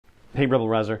Hey Rebel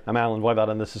Rouser, I'm Alan Voivod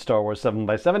and this is Star Wars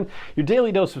 7x7, your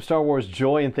daily dose of Star Wars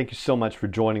joy, and thank you so much for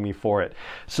joining me for it.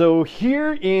 So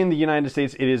here in the United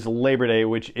States, it is Labor Day,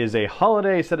 which is a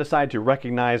holiday set aside to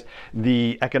recognize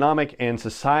the economic and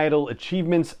societal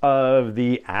achievements of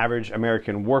the average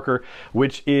American worker,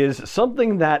 which is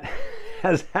something that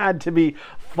has had to be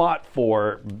fought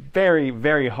for very,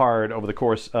 very hard over the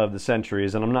course of the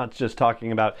centuries. And I'm not just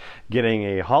talking about getting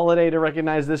a holiday to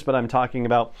recognize this, but I'm talking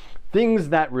about things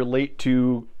that relate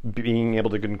to being able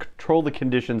to control the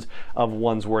conditions of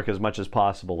one's work as much as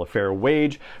possible. A fair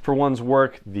wage for one's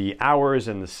work, the hours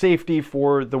and the safety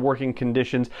for the working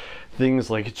conditions, things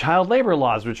like child labor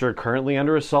laws, which are currently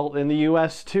under assault in the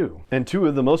US too. And two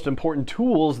of the most important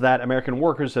tools that American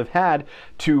workers have had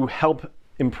to help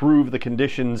improve the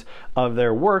conditions of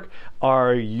their work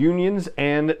are unions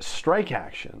and strike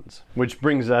actions. Which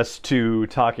brings us to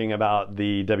talking about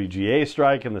the WGA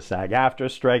strike and the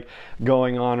SAG-AFTRA strike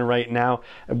going on right now.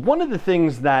 One of the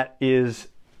things that is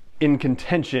in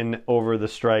contention over the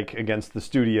strike against the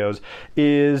studios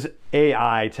is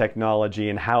AI technology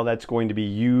and how that's going to be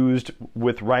used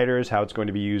with writers, how it's going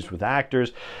to be used with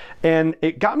actors. And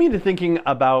it got me to thinking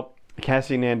about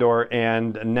Cassian Andor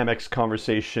and Nemik's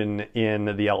conversation in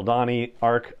the Aldhani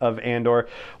arc of Andor,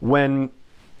 when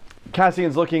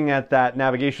Cassian's looking at that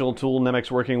navigational tool Nemik's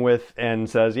working with and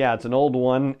says, yeah, it's an old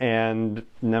one, and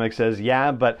Nemik says,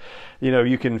 yeah, but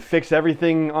you can fix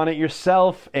everything on it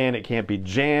yourself and it can't be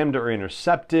jammed or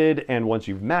intercepted, and once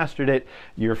you've mastered it,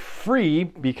 you're free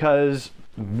because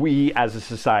we as a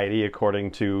society,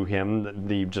 according to him,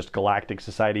 the just galactic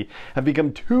society, have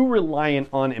become too reliant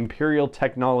on Imperial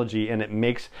technology, and it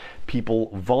makes people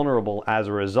vulnerable as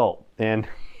a result. And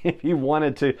if you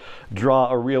wanted to draw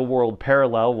a real world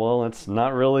parallel, well, it's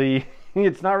not really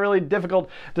difficult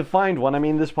to find one. I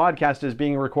mean, this podcast is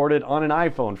being recorded on an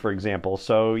iPhone, for example.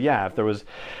 So yeah, if there was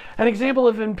an example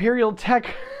of Imperial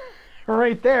tech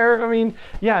right there, I mean,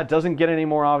 yeah, it doesn't get any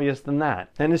more obvious than that.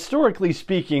 And historically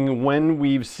speaking, when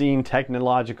we've seen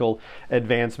technological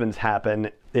advancements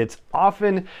happen, it's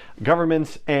often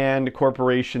governments and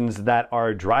corporations that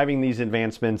are driving these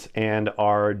advancements and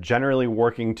are generally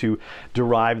working to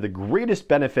derive the greatest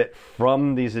benefit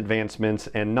from these advancements,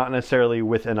 and not necessarily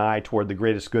with an eye toward the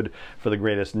greatest good for the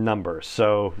greatest number.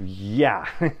 So yeah,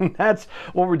 that's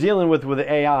what we're dealing with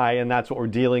AI, and that's what we're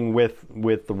dealing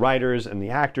with the writers and the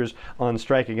actors on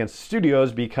strike against the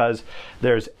studios, because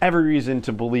there's every reason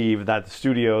to believe that the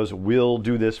studios will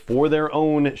do this for their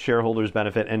own shareholders'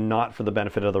 benefit and not for the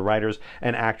benefit of the writers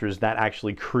and actors that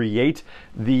actually create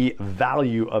the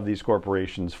value of these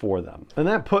corporations for them. And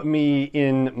that put me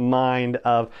in mind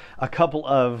of a couple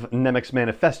of Nemik's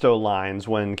Manifesto lines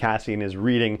when Cassian is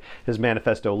reading his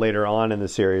manifesto later on in the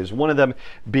series. One of them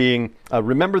being,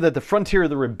 remember that the frontier of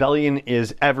the rebellion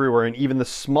is everywhere, and even the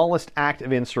smallest act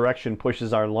of insurrection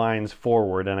pushes our lines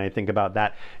forward. And I think about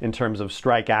that in terms of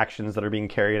strike actions that are being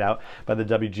carried out by the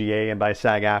WGA and by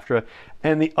SAG-AFTRA.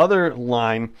 And the other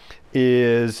line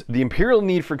is, the imperial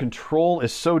need for control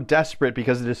is so desperate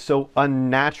because it is so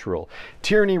unnatural.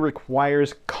 Tyranny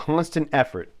requires constant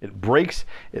effort. It breaks,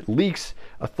 it leaks,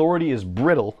 authority is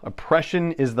brittle,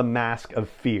 oppression is the mask of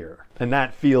fear. And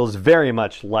that feels very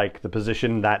much like the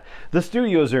position that the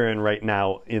studios are in right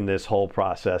now in this whole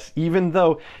process, even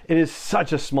though it is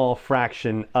such a small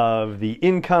fraction of the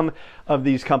income of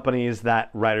these companies that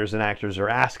writers and actors are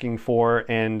asking for.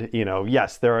 And,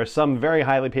 yes, there are some very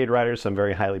highly paid writers, some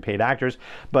very highly paid actors,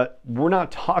 but we're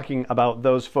not talking about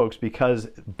those folks, because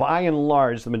by and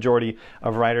large, the majority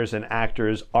of writers and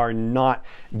actors are not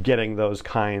getting those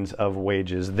kinds of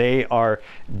wages. They are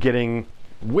getting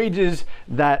wages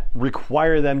that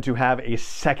require them to have a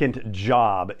second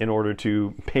job in order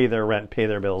to pay their rent, pay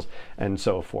their bills, and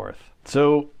so forth.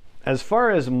 So as far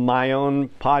as my own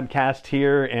podcast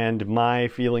here and my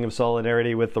feeling of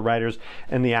solidarity with the writers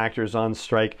and the actors on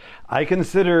strike, I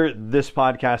consider this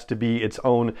podcast to be its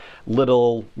own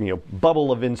little,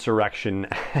 bubble of insurrection,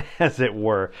 as it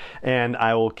were. And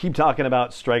I will keep talking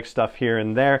about strike stuff here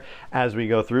and there as we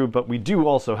go through, but we do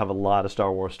also have a lot of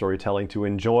Star Wars storytelling to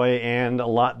enjoy, and a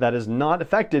lot that is not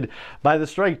affected by the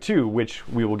strike too, which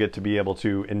we will get to be able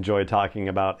to enjoy talking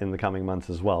about in the coming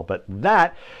months as well. But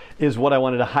that is what I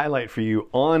wanted to highlight for you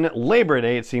on Labor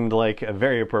Day. It seemed like a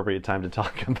very appropriate time to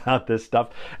talk about this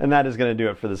stuff, and that is going to do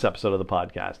it for this episode of the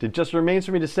podcast. It just remains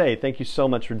for me to say thank you so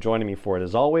much for joining me for it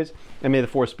as always, and may the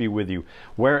Force be with you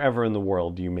wherever in the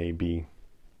world you may be.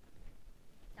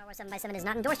 Now Wars 7x7 is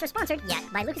not endorsed or sponsored yet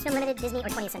by Lucasfilm Limited, Disney, or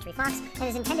 20th Century Fox, and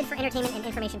is intended for entertainment and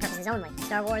information purposes only.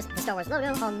 Star Wars, the Star Wars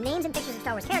logo, all names and pictures of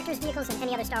Star Wars characters, vehicles, and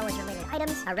any other Star Wars related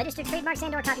items are registered trademarks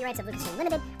and/or copyrights of Lucasfilm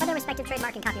Limited, or their respective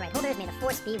trademark and copyright holders. May the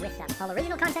Force be with them. All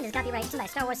original content is copyrighted by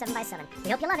Star Wars 7x7.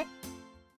 We hope you love it.